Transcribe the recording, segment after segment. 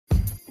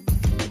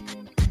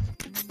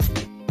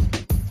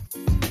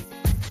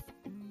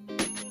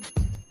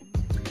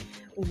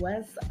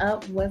What's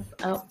up? What's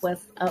up?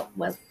 What's up?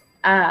 What's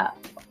up?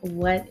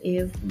 What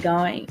is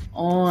going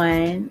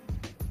on?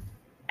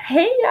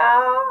 Hey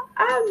y'all,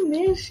 I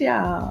miss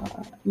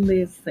y'all.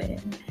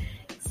 Listen,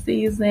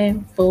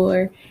 season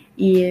 4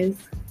 is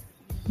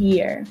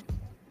here.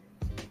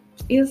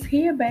 It's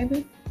here,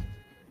 baby.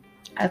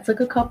 I took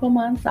a couple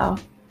months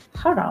off.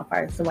 Hold on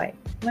first. Wait,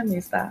 let me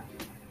stop.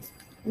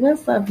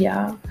 What's up,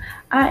 y'all?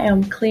 I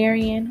am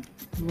Clarion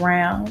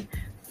Brown,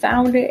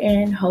 founder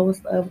and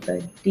host of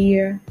the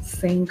Dear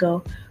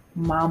Single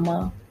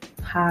Mama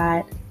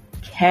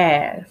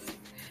podcast.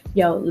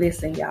 Yo,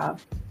 listen, y'all.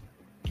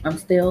 I'm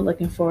still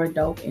looking for a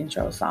dope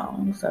intro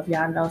song. So if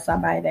y'all know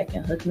somebody that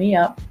can hook me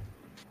up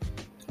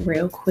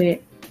real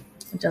quick,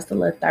 just a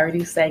little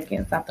 30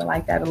 seconds, something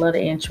like that, a little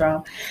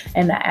intro,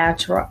 and the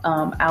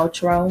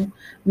outro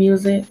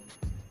music,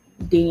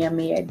 DM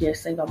me at Dear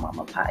Single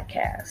Mama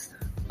podcast.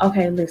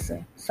 Okay,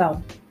 listen.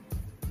 So,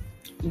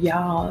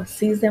 y'all,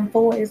 season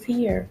 4 is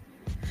here.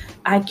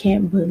 I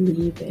can't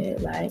believe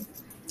it. Like,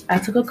 I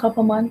took a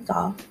couple months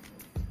off.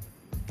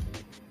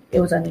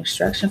 It was an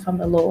instruction from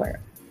the Lord.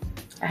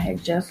 I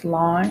had just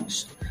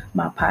launched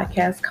my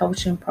podcast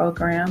coaching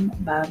program.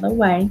 By the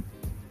way,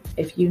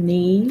 if you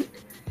need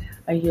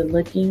or you're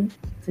looking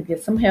to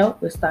get some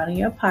help with starting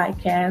your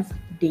podcast,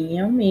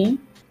 DM me.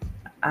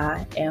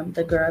 I am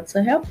the girl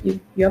to help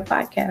you, your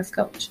podcast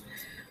coach.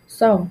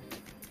 So,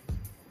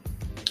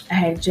 I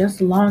had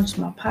just launched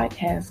my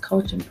podcast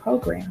coaching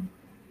program.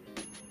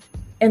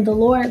 And the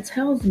Lord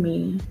tells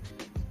me,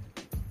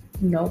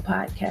 no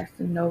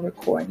podcasting, no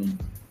recording.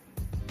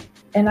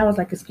 And I was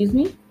like, excuse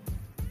me?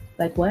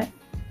 Like what?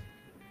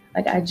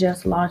 Like I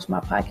just launched my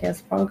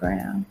podcast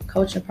program,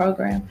 coaching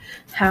program.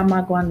 How am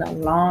I going to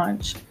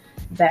launch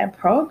that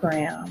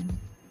program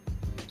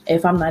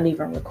if I'm not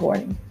even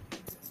recording?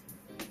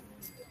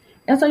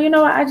 And so, you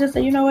know what? I just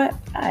said, you know what?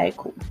 All right,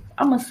 cool.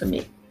 I'm going to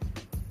submit.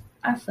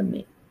 I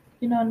submit.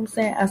 You know what I'm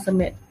saying? I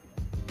submit.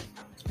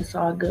 It's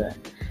all good.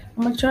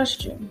 I'm going to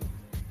trust you.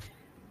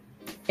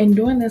 And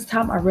during this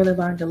time, I really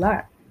learned a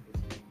lot.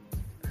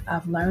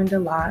 I've learned a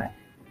lot.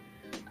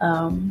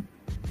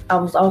 I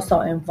was also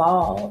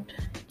involved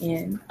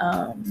in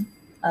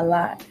a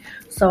lot.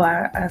 So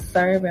I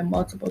serve in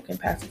multiple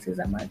capacities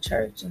at my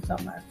church. And so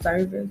my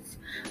service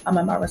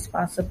and my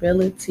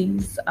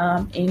responsibilities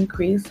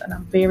increase. And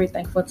I'm very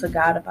thankful to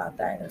God about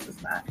that. This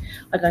is not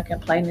like a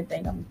complaining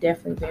thing. I'm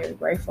definitely very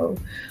grateful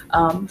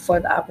for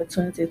the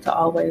opportunity to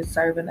always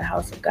serve in the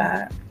house of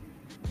God.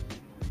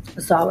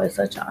 It's always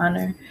such an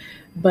honor.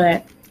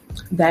 But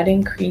that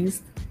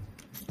increased.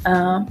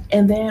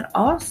 And then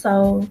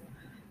also,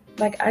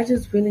 like, I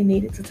just really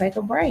needed to take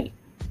a break.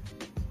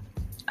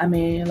 I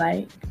mean,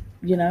 like,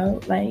 you know,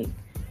 like,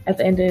 at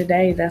the end of the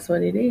day, that's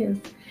what it is.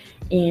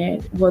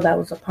 And, well, that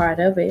was a part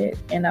of it.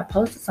 And I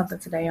posted something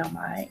today on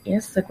my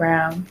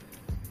Instagram.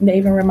 And they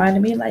even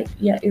reminded me, like,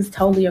 yeah, it's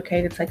totally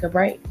okay to take a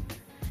break.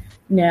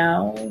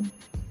 Now,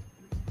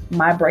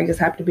 my break just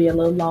happened to be a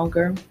little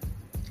longer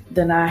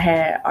than I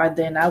had, or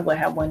than I would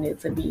have wanted it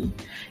to be,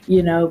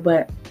 you know.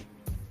 But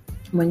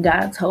when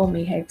God told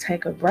me, hey,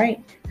 take a break,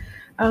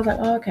 I was like,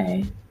 oh,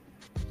 okay.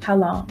 How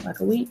long? Like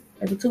a week?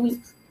 Maybe 2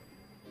 weeks?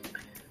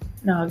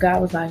 No,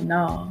 God was like,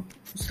 no,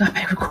 stop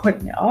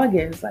recording in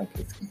August. Like,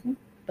 excuse me?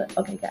 But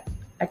okay, God,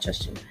 I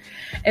trust you.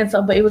 And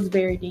so, but it was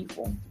very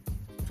needful.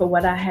 For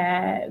what I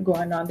had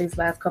going on these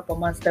last couple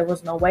months, there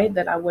was no way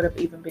that I would have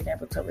even been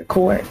able to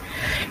record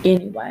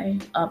anyway,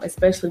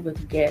 especially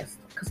with guests,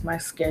 because my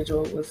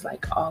schedule was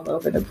like all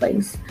over the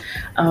place.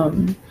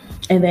 And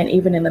then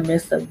even in the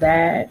midst of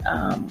that,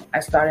 I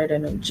started a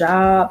new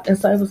job. And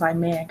so it was like,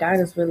 man, God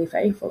is really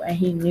faithful. And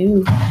he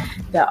knew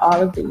that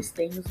all of these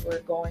things were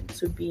going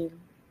to be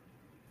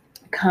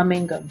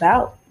coming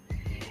about.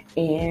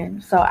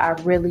 And so I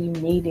really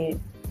needed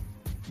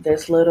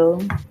this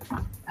little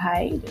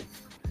hiatus,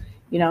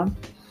 you know.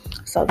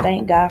 So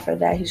thank God for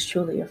that. He's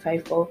truly a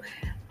faithful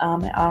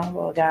and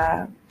honorable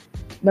God.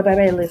 But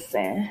baby,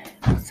 listen,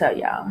 I'll tell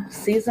y'all,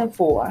 season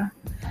 4,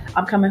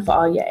 I'm coming for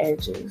all your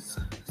edges.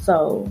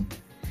 So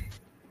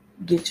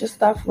get your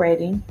stuff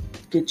ready,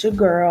 get your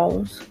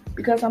girls,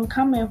 because I'm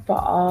coming for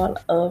all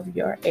of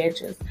your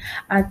edges.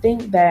 I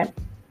think that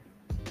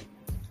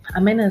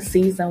I'm in a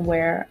season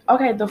where,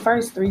 okay, the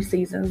first 3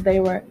 seasons,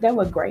 they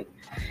were great.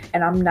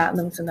 And I'm not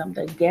limiting them.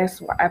 The guests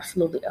were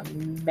absolutely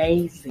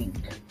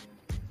amazing.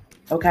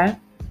 Okay?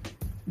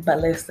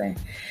 But listen,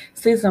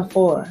 season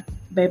 4,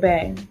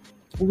 baby,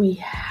 we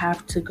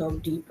have to go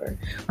deeper.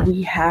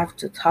 We have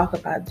to talk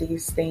about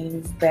these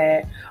things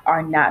that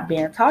are not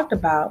being talked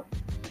about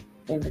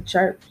in the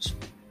church.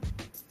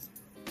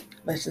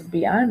 Let's just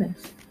be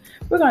honest.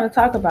 We're going to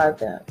talk about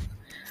them.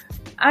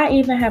 I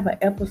even have an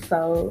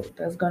episode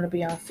that's going to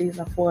be on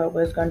season 4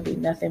 where it's going to be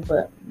nothing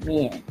but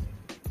men.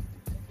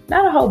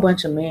 Not a whole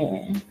bunch of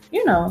men.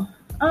 You know,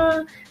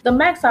 the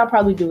max I'll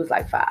probably do is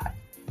like 5.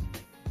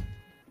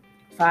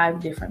 5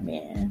 different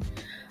men.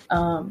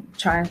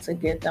 Trying to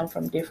get them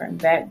from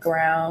different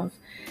backgrounds,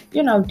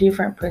 you know,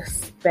 different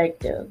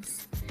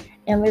perspectives.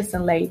 And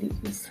listen,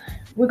 ladies,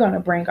 we're going to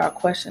bring our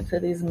question to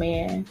these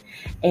men.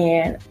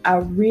 And I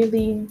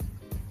really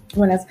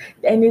want us,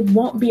 and it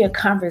won't be a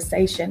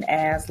conversation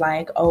as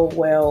like, oh,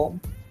 well,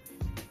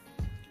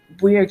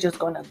 we're just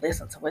going to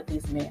listen to what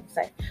these men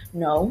say.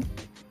 No,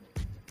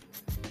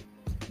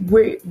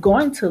 we're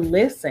going to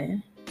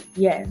listen,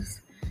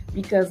 yes,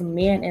 because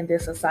men in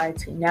this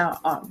society now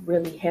aren't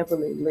really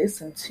heavily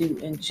listened to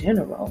in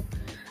general.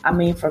 I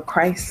mean, for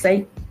Christ's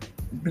sake,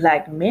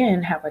 Black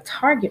men have a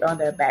target on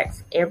their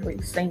backs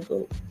every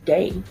single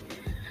day,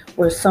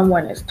 where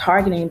someone is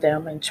targeting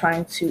them and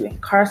trying to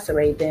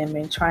incarcerate them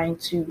and trying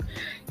to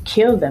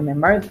kill them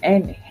and murder,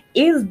 and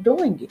is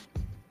doing it,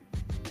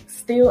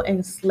 still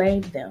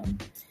enslave them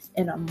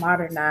in a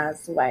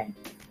modernized way.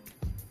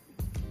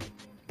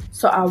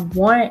 So I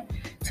want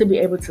to be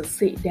able to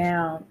sit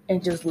down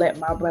and just let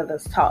my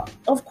brothers talk,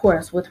 of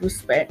course, with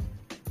respect.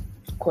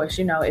 Of course,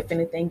 if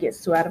anything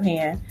gets too out of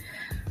hand,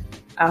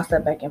 I'll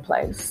step back in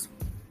place.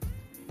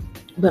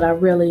 But I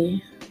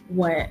really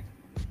want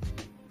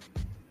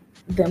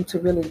them to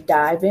really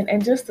dive in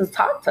and just to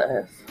talk to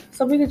us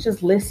so we could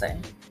just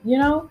listen,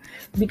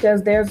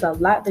 because there's a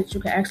lot that you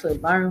can actually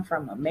learn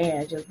from a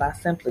man just by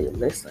simply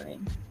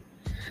listening.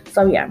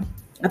 So yeah,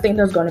 I think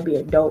there's going to be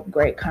a dope,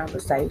 great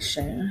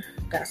conversation.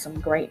 Got some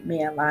great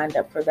men lined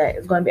up for that.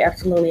 It's going to be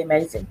absolutely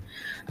amazing.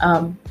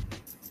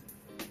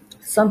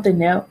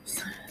 Something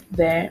else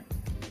that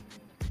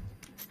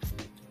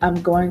I'm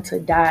going to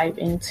dive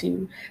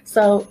into.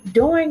 So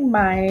during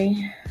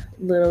my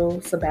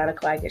little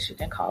sabbatical, I guess you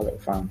can call it,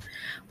 from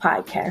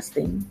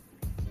podcasting,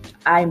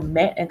 I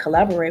met and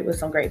collaborate with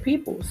some great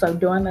people. So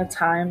during the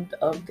time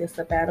of this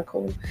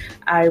sabbatical,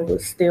 I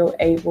was still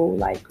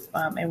able,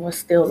 and was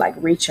still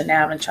reaching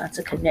out and trying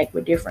to connect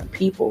with different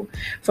people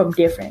from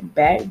different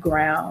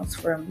backgrounds,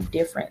 from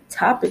different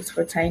topics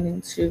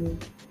pertaining to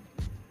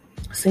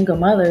single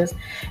mothers.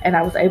 And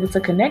I was able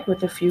to connect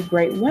with a few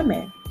great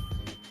women.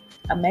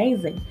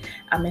 Amazing.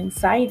 I'm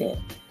excited.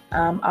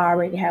 I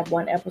already have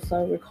one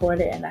episode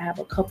recorded, and I have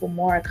a couple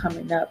more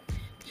coming up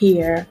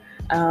here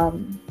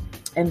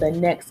in the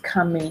next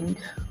coming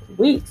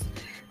weeks.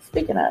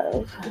 Speaking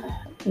of,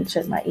 let me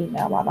check my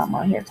email while I'm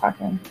on here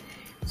talking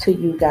to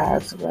you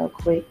guys real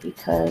quick,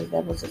 because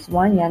there was this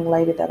one young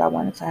lady that I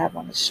wanted to have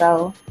on the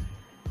show,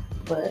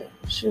 but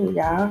shoot,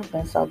 y'all, I've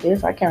been so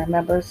busy I can't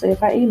remember see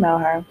if I email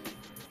her.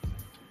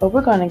 But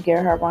we're going to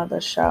get her on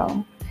the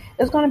show.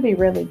 It's going to be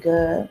really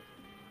good.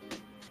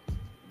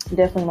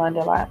 Definitely learned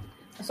a lot.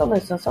 So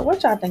listen, so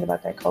what y'all think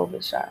about that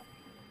COVID shot?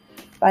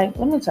 Let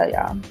me tell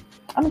y'all,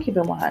 I'm going to keep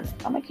it 100.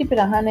 I'm going to keep it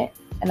 100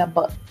 and a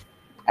buck.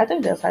 I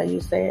think that's how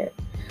you say it.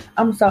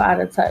 I'm so out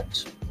of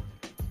touch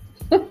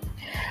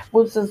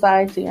with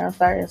society and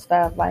certain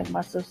stuff. Like,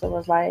 my sister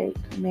was like,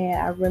 man,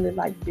 I really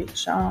like Big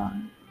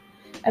Sean.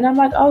 And I'm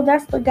like, oh,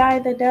 that's the guy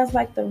that does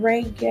the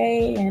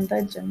reggae and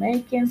the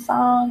Jamaican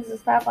songs and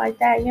stuff like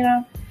that,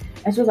 And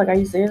she was like, are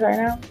you serious right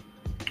now?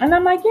 And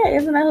I'm like, yeah,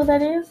 isn't that who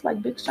that is?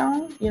 Big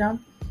Sean,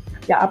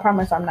 Yeah, I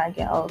promise I'm not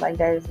getting old.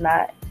 There's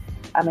not,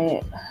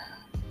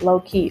 low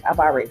key, I've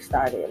already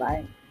started.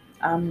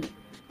 I'm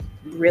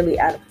really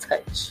out of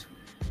touch.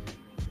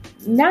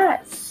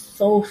 Not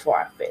so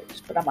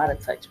far-fetched, but I'm out of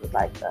touch with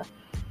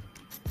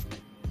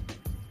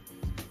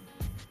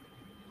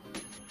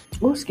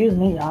excuse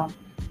me, y'all.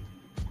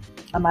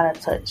 I'm out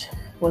of touch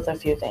with a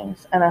few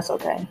things, and that's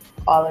okay.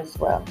 All is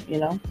well,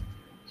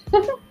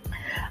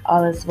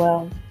 All is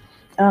well.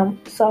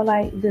 So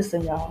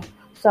listen, y'all.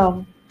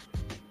 So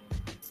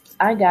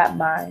I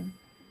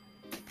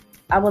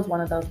was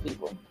one of those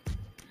people.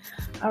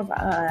 I was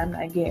like, I'm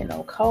not getting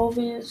no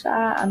COVID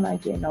shot. I'm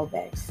not getting no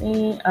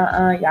vaccine.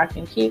 Y'all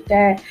can keep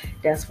that.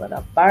 That's for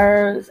the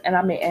birds. And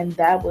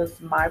that was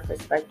my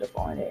perspective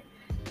on it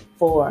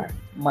for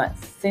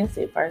months since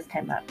it first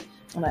came out.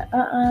 I'm like,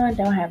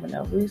 don't have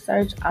enough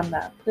research. I'm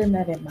not putting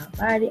that in my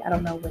body. I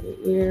don't know what it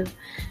is.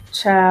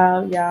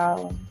 Child,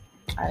 y'all,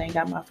 I didn't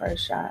got my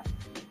first shot.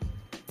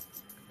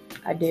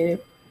 I did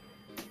it.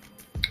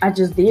 I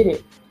just did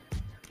it.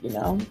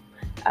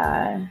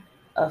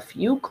 A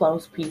few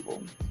close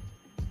people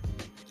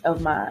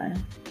of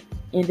mine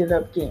ended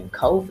up getting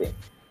COVID.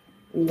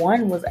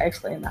 One was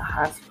actually in the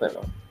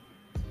hospital.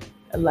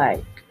 And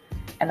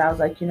I was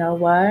like, you know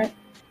what?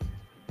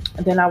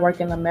 And then I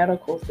work in the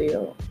medical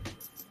field.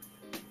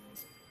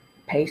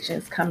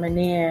 Patients coming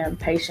in,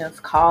 patients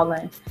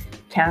calling,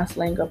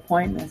 canceling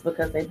appointments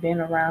because they've been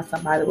around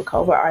somebody with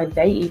COVID, or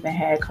they even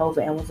had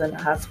COVID and was in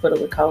the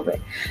hospital with COVID.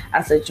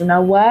 I said, you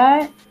know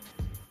what?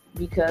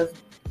 Because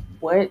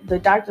what the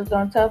doctor's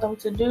going to tell them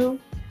to do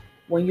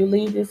when you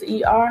leave this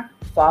ER,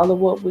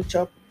 follow up with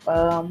your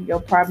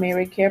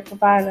primary care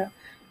provider.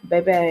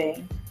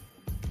 Baby.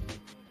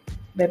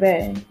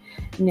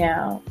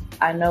 Now,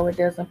 I know it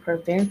doesn't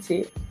prevent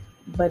it,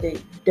 but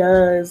it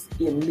does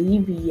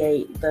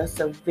alleviate the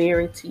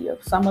severity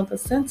of some of the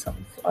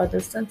symptoms.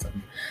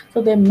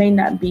 So they may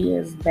not be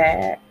as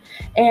bad.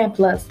 And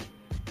plus,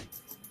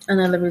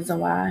 another reason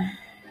why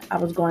I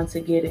was going to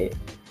get it,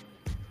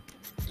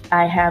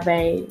 I have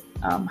a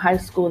high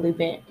school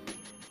event,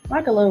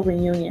 like a little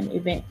reunion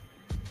event,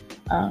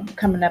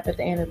 coming up at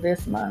the end of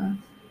this month.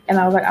 And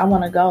I was like, I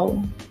want to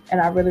go,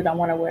 and I really don't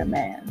want to wear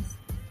masks,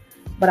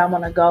 but I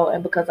want to go,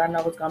 and because I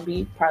know it's gonna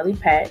be probably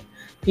packed,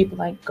 people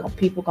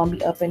gonna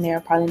be up in there,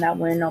 probably not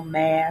wearing no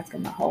mask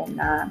and the whole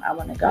nine. I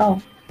want to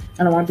go,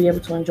 and I want to be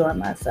able to enjoy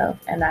myself,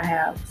 and I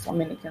have so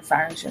many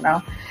concerns,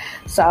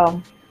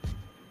 So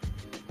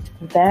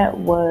that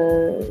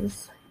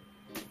was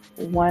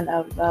one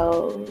of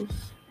those.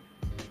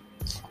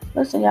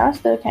 Listen, y'all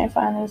still can't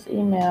find this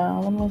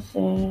email. Let me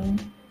see.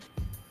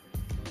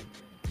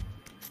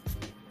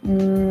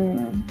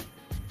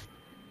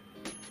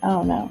 I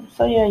don't know.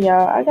 So yeah,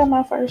 y'all, I got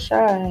my first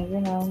shot,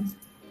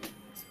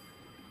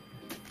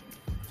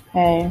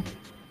 hey,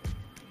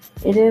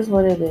 it is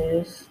what it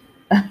is.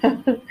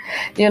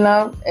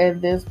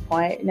 At this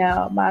point.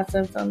 Now, my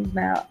symptoms,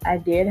 I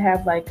did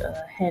have like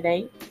a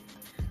headache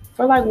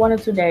for like 1 or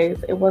 2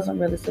 days. It wasn't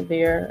really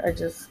severe. I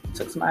just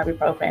took some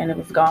ibuprofen and it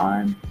was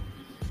gone.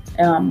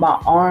 My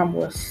arm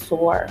was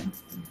sore,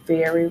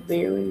 very,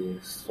 very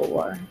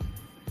sore.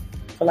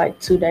 For like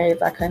 2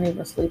 days, I couldn't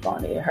even sleep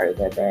on it. It hurt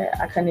that bad.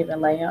 I couldn't even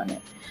lay on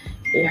it.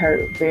 It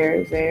hurt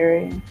very,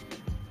 very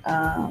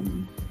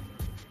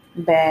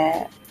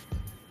bad.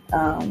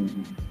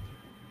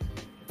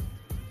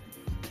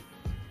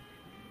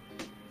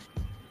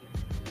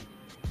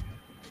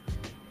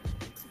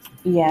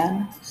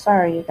 Yeah,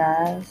 sorry you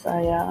guys.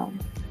 I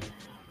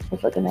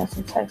was looking at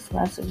some text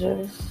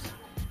messages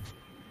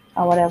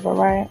or whatever,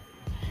 right?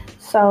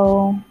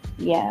 So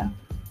yeah,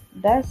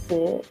 that's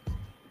it.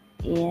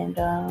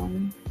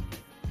 And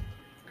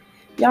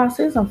y'all,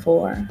 season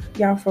 4,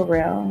 y'all, for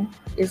real,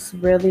 it's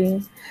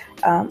really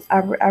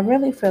I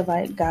really feel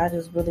like God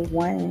is really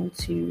wanting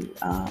to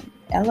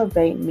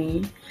elevate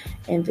me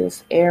in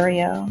this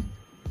area.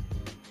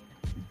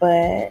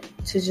 But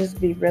to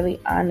just be really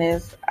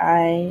honest,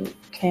 I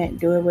can't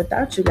do it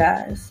without you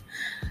guys.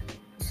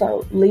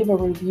 So leave a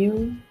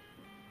review,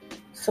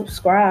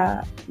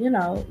 subscribe,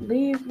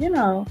 leave,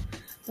 a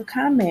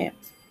comment,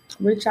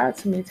 reach out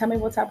to me. Tell me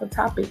what type of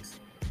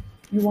topics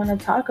you want to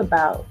talk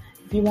about.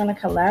 If you want to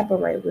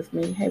collaborate with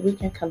me, hey, we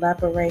can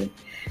collaborate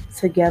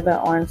together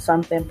on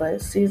something.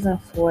 But season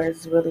 4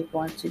 is really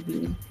going to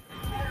be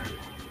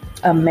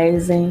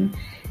amazing.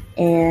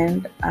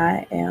 And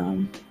I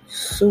am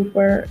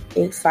super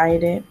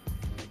excited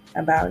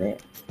about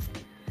it.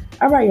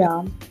 All right,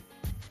 y'all.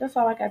 That's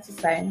all I got to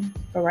say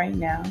for right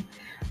now.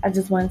 I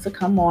just wanted to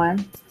come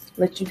on,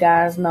 let you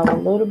guys know a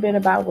little bit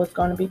about what's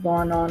going to be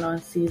going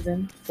on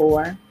season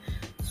 4.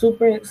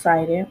 Super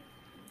excited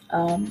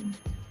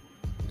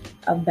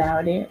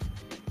about it.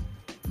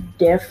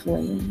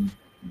 Definitely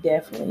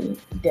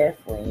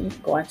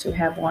going to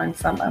have on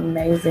some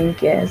amazing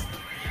guests,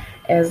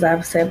 as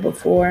I've said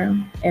before.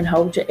 And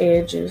hold your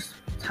edges.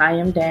 Tie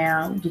them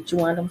down. Get you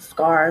one of them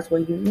scarves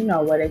where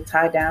where they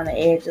tie down the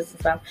edges and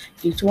stuff.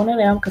 Get you one of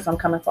them, because I'm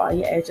coming for all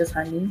your edges,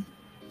 honey.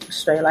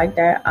 Straight like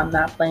that. I'm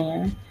not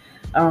playing.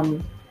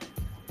 I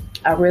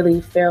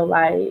really feel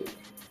like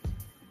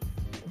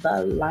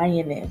the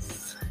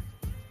lioness.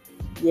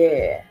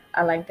 Yeah,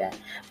 I like that.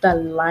 The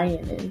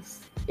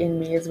lioness in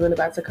me is really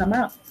about to come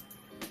out.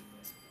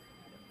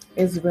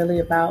 It's really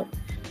about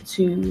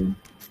to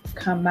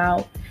come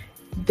out.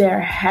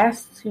 There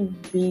has to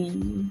be,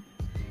 and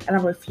I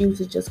refuse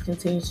to just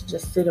continue to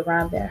just sit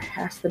around. There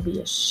has to be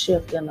a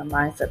shift in the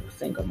mindset of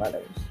single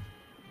mothers.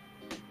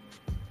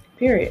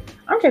 Period.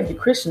 I don't care if you're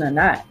Christian or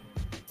not.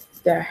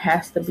 There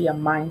has to be a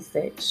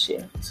mindset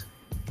shift.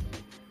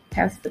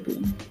 Has to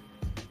be.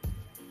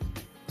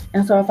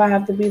 And so if I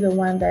have to be the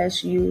one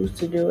that's used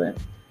to do it,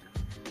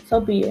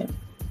 so be it.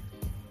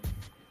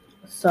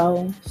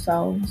 So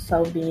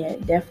be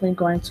it. Definitely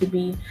going to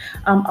be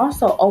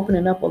also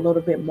opening up a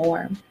little bit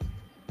more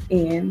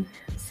in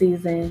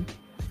season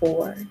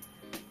 4.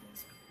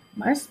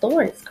 My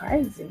story is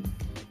crazy.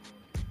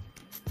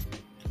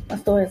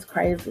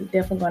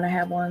 Definitely going to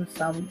have on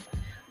some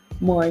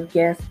more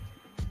guests.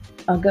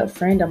 A good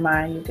friend of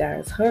mine, you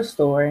guys, her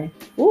story.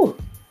 Ooh,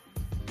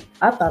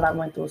 I thought I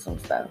went through some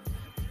stuff.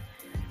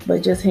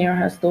 But just hearing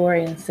her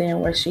story and seeing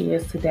where she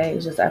is today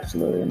is just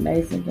absolutely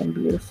amazing and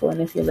beautiful.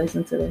 And if you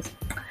listen to this,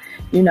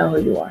 you know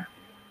who you are.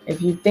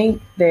 If you think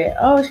that,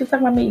 oh, she's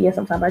talking about me, yes,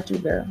 I'm talking about you,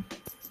 girl.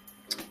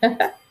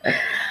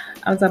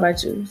 I'm talking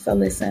about you. So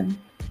listen,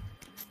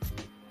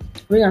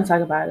 we're going to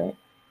talk about it.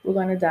 We're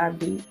going to dive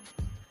deep.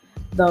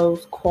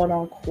 Those quote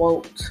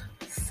unquote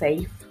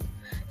safe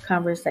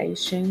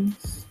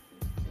conversations.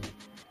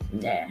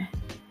 Nah.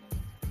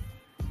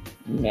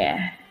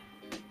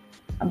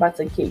 I'm about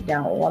to kick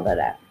down all of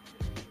that.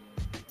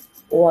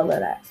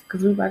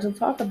 Because we're about to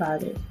talk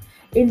about it.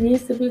 It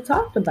needs to be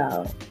talked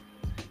about.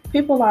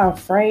 People are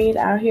afraid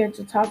out here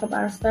to talk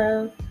about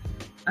stuff.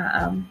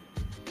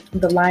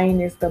 The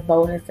lioness, the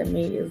boldness in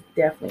me is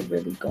definitely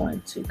really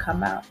going to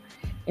come out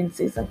in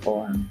season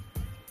 4.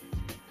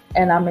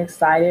 And I'm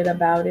excited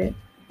about it.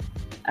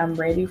 I'm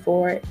ready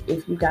for it.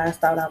 If you guys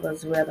thought I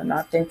was real and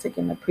authentic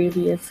in the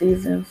previous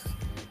seasons,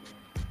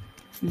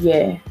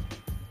 yeah,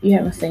 you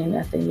haven't seen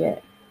nothing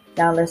yet.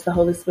 Now, unless the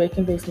Holy Spirit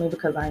convicts me,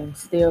 because I am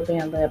still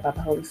being led by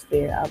the Holy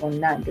Spirit, I will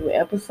not do an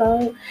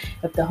episode.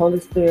 If the Holy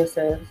Spirit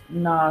says,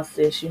 "Nah,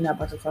 sis, you're not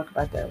about to talk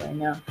about that right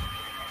now,"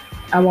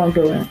 I won't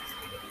do it.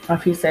 Or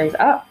if he says,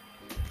 "Oh,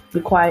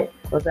 be quiet,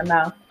 close your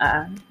mouth,"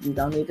 you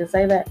don't need to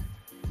say that,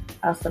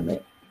 I'll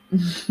submit.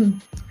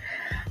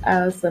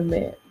 I'll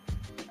submit.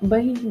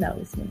 But he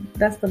knows me.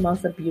 That's the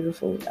most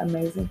beautiful,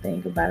 amazing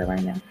thing about it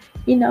right now.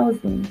 He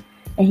knows me.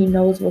 And he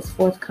knows what's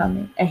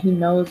forthcoming. And he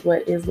knows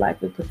what is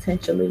likely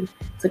potentially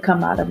to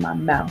come out of my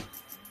mouth.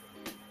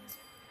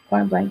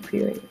 Point blank,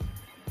 period.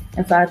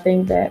 And so I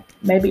think that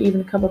maybe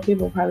even a couple of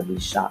people will probably be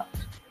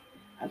shocked.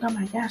 Like, oh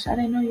my gosh, I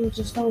didn't know you were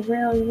just so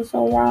real. You were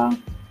so raw.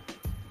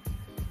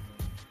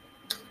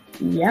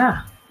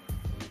 Yeah.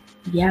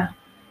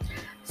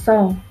 So,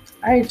 all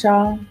right,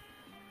 y'all.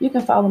 You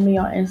can follow me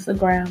on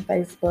Instagram,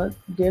 Facebook,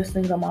 Dear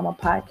Single Mama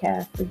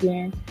Podcast.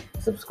 Again,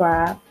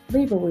 subscribe,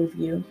 leave a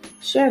review,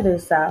 share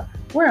this out.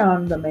 We're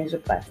on the major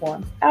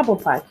platforms: Apple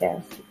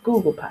Podcasts,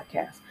 Google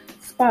Podcasts,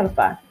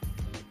 Spotify.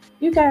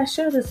 You guys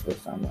share this with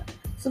someone.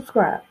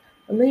 Subscribe,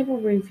 leave a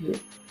review.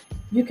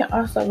 You can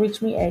also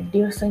reach me at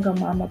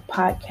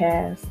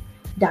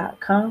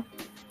dearsinglemamapodcast.com.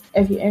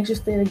 If you're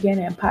interested again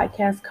in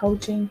podcast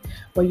coaching,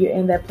 where you're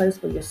in that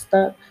place where you're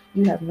stuck,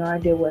 you have no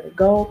idea where to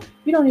go,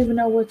 you don't even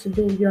know what to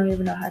do, you don't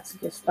even know how to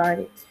get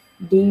started,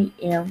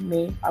 DM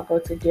me. I'll go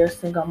to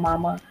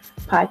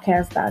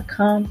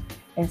dearsinglemamapodcast.com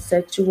and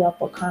set you up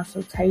a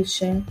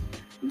consultation,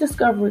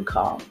 discovery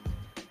call.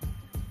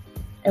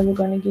 And we're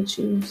going to get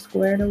you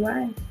squared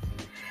away.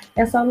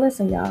 And so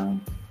listen, y'all.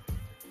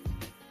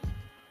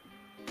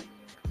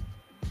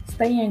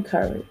 Stay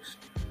encouraged.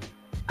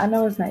 I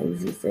know it's not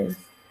easy, sis.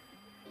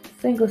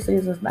 Single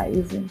season is not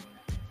easy.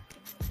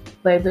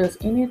 But if there's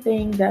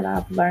anything that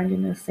I've learned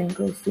in a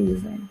single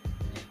season,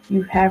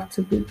 you have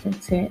to be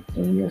content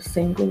in your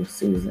single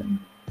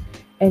season.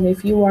 And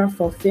if you are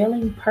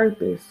fulfilling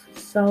purpose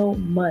so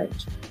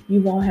much,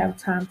 you won't have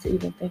time to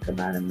even think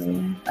about a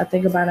man or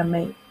think about a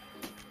mate.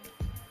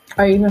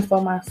 Or even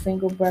for my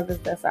single brothers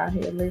that's out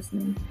here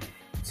listening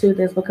to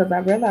this, because I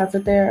realize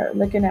that they're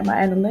looking at my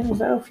analytics.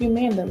 There are a few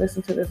men that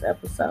listen to this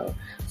episode.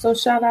 So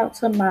shout out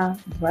to my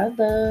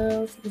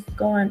brothers. What's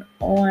going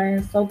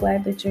on? So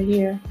glad that you're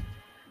here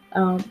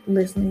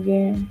listening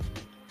again.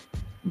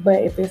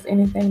 But if it's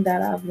anything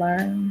that I've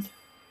learned,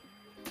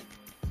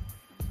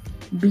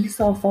 be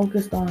so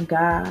focused on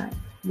God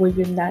where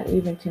you're not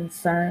even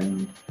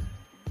concerned,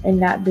 and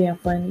not being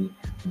funny,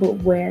 but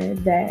where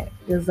that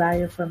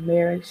desire for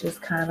marriage just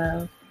kind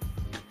of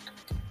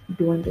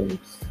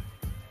dwindles.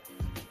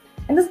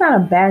 And it's not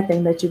a bad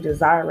thing that you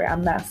desire it.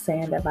 I'm not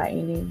saying that by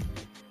any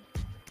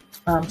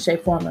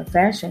shape, form, or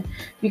fashion,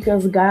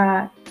 because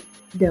God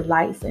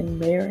delights in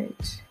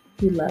marriage.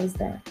 He loves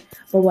that.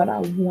 But what I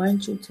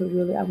want you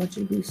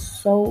to be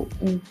so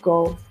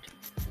engulfed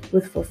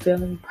with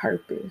fulfilling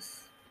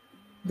purpose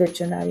that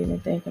you're not even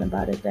thinking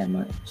about it that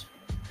much,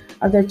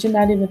 or that you're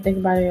not even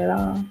thinking about it at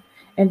all.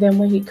 And then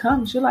when he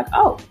comes, you're like,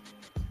 oh,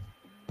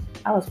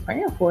 I was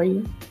praying for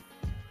you.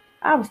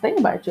 I was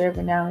thinking about you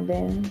every now and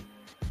then,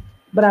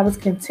 but I was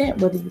content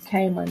whether you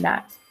came or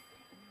not.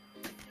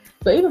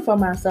 So even for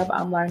myself,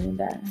 I'm learning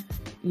that,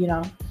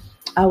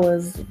 I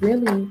was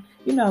really,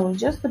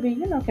 just to be,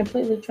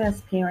 completely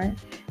transparent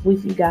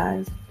with you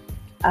guys,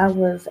 I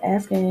was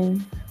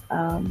asking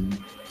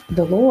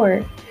the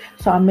Lord.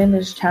 So I'm in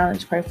this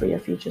challenge, Pray for Your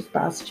Future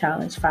Spouse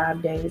challenge,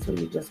 5 days where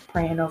you're just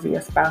praying over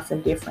your spouse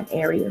in different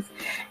areas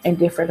and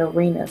different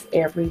arenas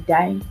every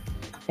day.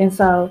 And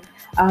so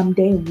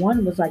day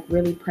 1 was like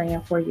really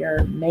praying for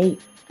your mate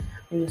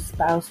or your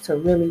spouse to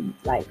really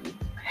like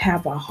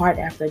have a heart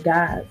after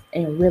God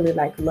and really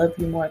like love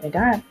you more than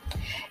God.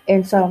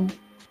 And so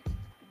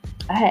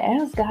I had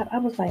asked God, I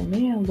was like,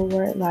 man,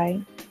 Lord,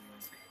 like,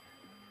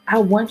 I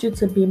want you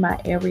to be my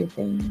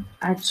everything.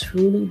 I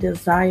truly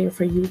desire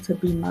for you to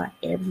be my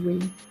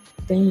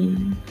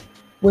everything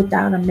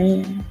without a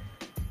man.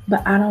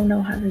 But I don't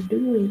know how to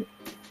do it.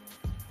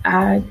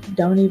 I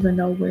don't even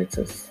know where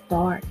to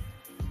start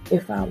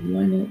if I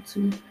wanted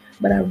to.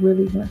 But I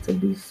really want to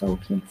be so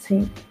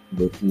content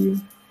with you.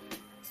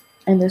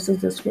 And this is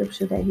the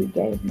scripture that he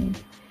gave me.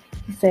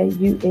 He said,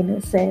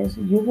 it says,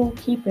 you will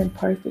keep in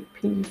perfect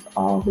peace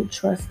all who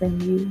trust in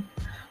you,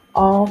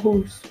 all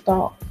whose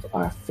thoughts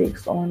are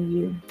fixed on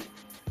you.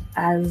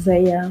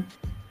 Isaiah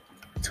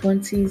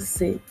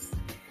 26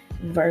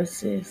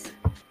 verses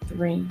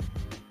 3.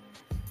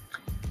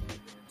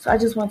 So I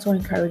just want to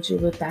encourage you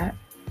with that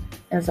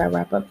as I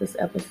wrap up this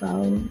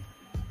episode.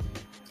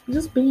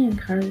 Just be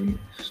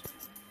encouraged.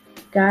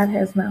 God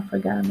has not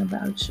forgotten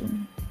about you.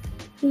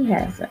 He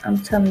hasn't. I'm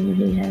telling you,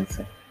 he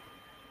hasn't.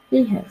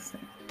 He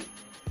hasn't.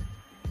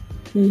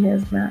 He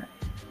has not.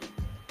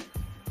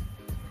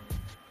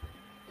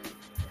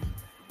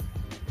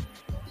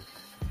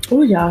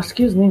 Oh, y'all,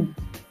 excuse me.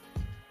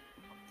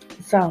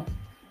 So,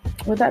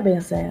 with that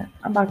being said,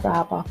 I'm about to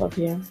hop off up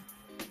here.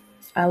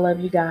 I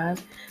love you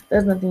guys.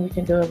 There's nothing you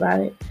can do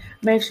about it.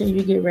 Make sure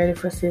you get ready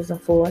for season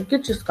 4.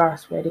 Get your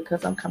scarves ready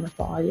because I'm coming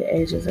for all your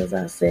edges, as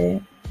I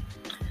said.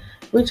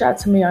 Reach out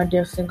to me on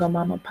Dear Single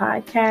Mama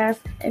Podcast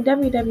and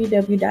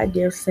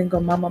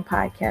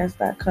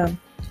www.dearsinglemamapodcast.com.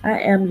 I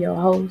am your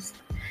host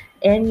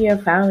and your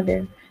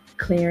founder,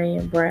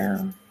 Clarion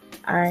Brown.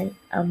 All right,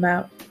 I'm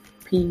out.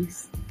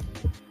 Peace.